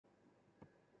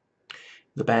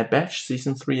The Bad Batch,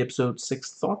 Season 3, Episode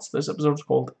 6 Thoughts. This episode is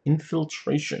called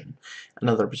Infiltration.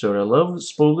 Another episode I love.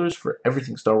 Spoilers for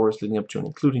everything Star Wars leading up to and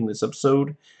including this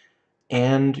episode.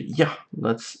 And yeah,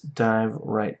 let's dive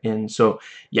right in. So,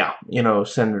 yeah,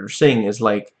 Senator Singh is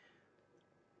like,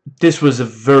 this was a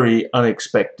very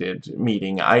unexpected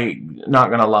meeting. Not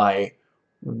gonna lie,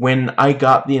 when I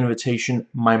got the invitation,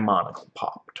 my monocle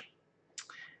popped.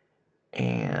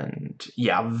 And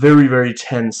yeah, very, very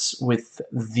tense with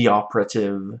the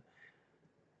operative.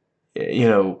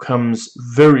 Comes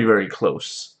very, very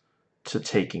close to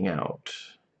taking out.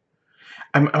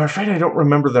 I'm afraid I don't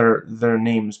remember their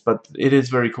names, but it is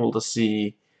very cool to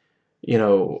see,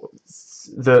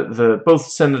 the both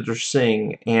Senator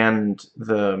Singh and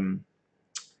the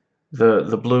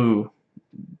blue,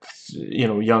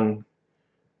 young,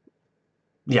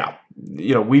 yeah,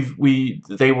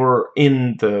 they were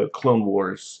in the Clone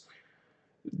Wars,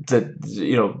 that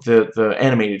the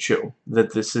animated show,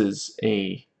 that this is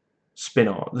a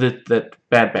spin-off, that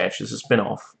Bad Batch is a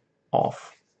spin-off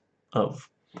off of.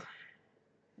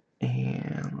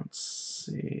 And let's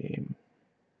see,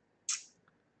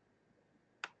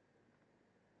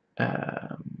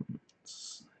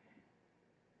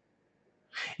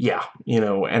 yeah,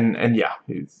 and yeah,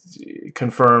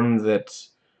 confirmed that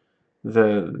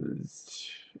the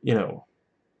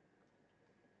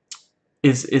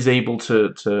is able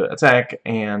to attack,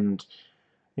 and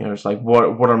it's like,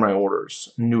 what are my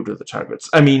orders? Neuter the targets.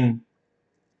 I mean,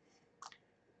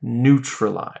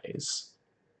 neutralize,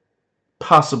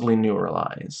 possibly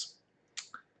neuralize.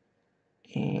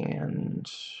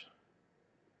 And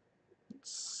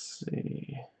let's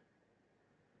see.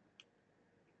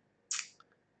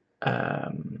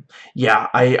 Yeah,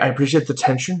 I appreciate the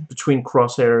tension between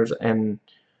Crosshairs and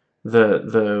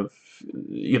the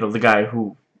guy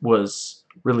who was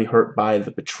really hurt by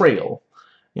the betrayal.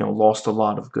 Lost a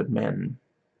lot of good men.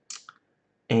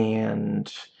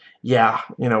 And yeah,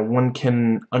 one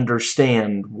can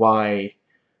understand why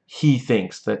he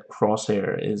thinks that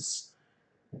Crosshair is,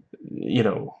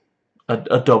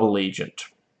 a double agent.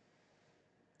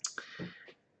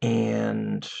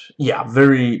 And yeah,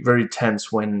 very, very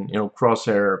tense when,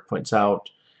 Crosshair points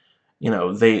out,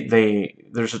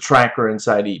 there's a tracker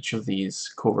inside each of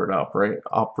these covert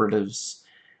operatives,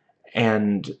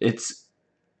 and it's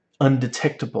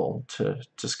undetectable to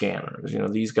scanners.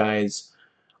 These guys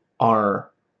are,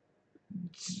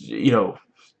 they're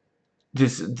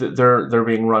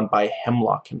being run by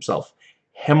Hemlock himself.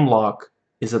 Hemlock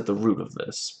is at the root of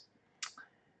this.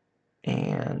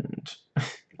 And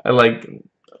I like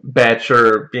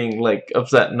Batcher being like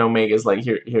upset, and Omega's like,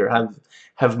 here,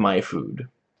 have my food.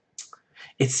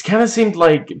 It's kind of seemed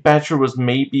like Batcher was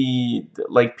maybe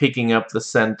like picking up the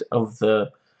scent of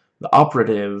the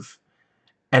operative,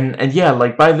 and yeah,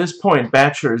 like by this point,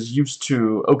 Batcher is used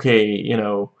to, okay,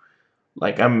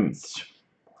 like I'm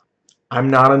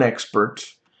not an expert,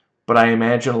 but I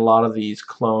imagine a lot of these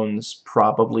clones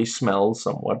probably smell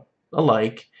somewhat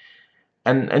alike.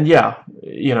 And yeah,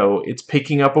 it's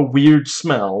picking up a weird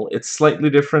smell. It's slightly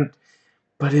different,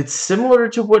 but it's similar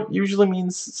to what usually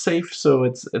means safe, so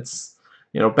it's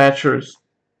Batcher's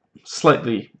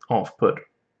slightly off-put.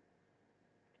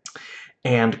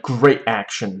 And great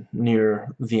action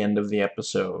near the end of the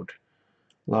episode.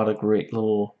 A lot of great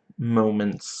little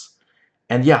moments.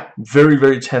 And yeah, very,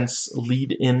 very tense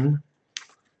lead in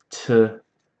to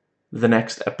the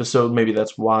next episode. Maybe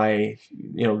that's why,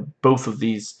 both of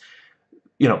these,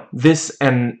 this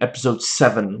and episode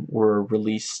 7 were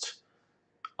released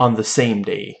on the same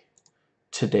day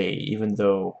today, even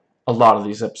though a lot of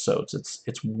these episodes,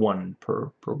 it's one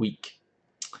per week.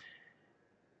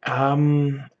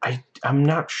 I'm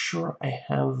not sure I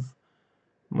have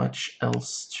much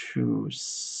else to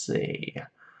say.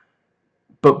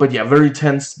 But yeah, very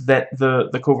tense that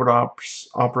the covert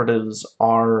operatives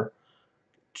are,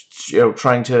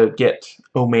 trying to get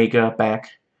Omega back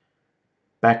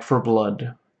for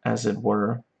blood, as it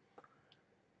were.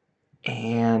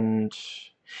 And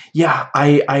yeah,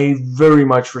 I very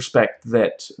much respect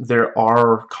that there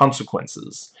are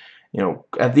consequences.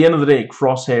 At the end of the day,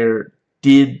 Crosshair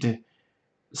did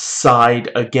side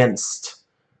against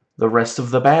the rest of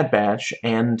the Bad Batch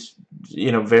and,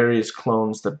 various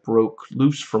clones that broke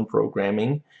loose from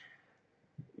programming.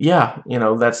 Yeah,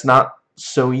 that's not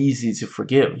so easy to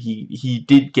forgive. He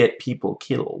did get people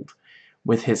killed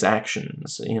with his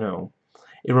actions.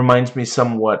 It reminds me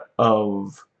somewhat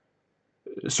of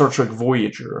Star Trek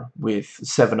Voyager with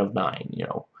 7 of 9.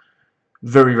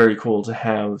 Very, very cool to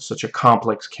have such a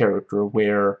complex character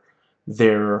where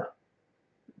their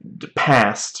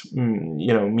past,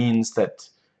 means that,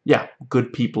 yeah,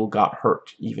 good people got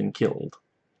hurt, even killed.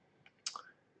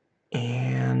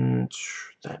 And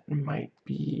that might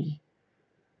be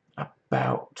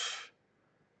about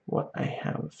what I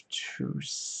have to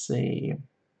say.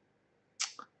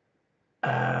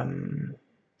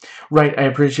 Right, I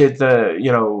appreciate the,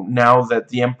 now that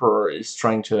the Emperor is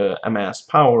trying to amass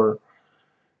power,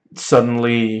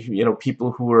 suddenly,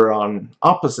 people who were on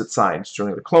opposite sides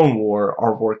during the Clone War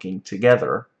are working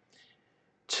together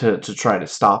to try to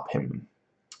stop him.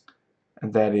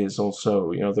 And that is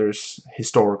also, there's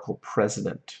historical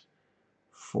precedent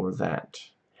for that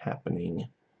happening.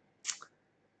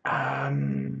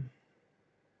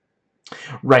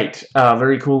 Right,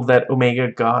 very cool that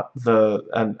Omega got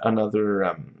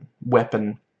another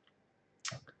weapon.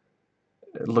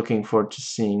 Looking forward to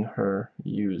seeing her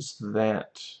use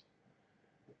that.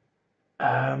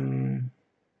 That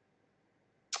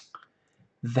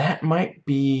might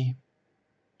be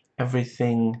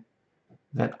everything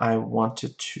that I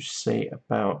wanted to say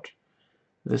about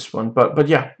this one. But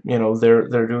yeah,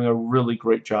 they're doing a really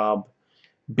great job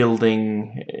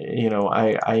building.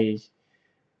 I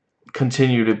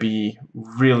continue to be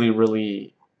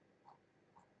really,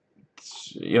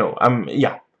 I'm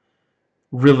yeah,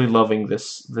 really loving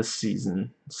this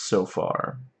season so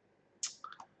far.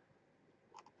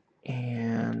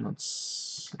 And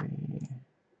let's see.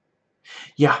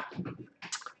 Yeah.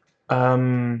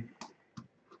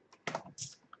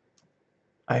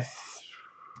 I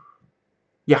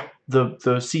yeah,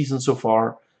 the season so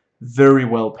far, very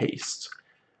well paced.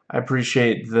 I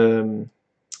appreciate the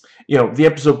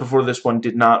episode before this one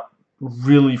did not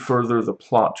really further the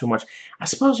plot too much. I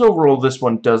suppose overall this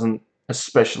one doesn't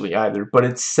especially either, but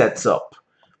it sets up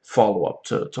follow-up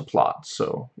to plot,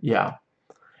 so yeah.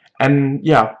 And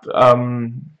yeah,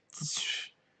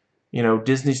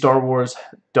 Disney Star Wars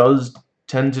does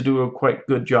tend to do a quite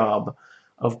good job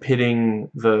of pitting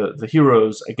the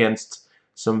heroes against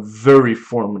some very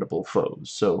formidable foes,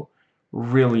 so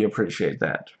really appreciate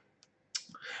that.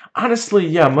 Honestly,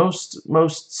 yeah,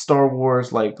 most Star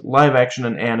Wars, like live action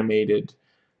and animated,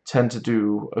 tend to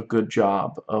do a good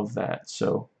job of that.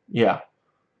 So yeah,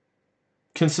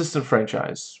 consistent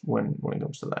franchise when it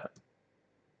comes to that.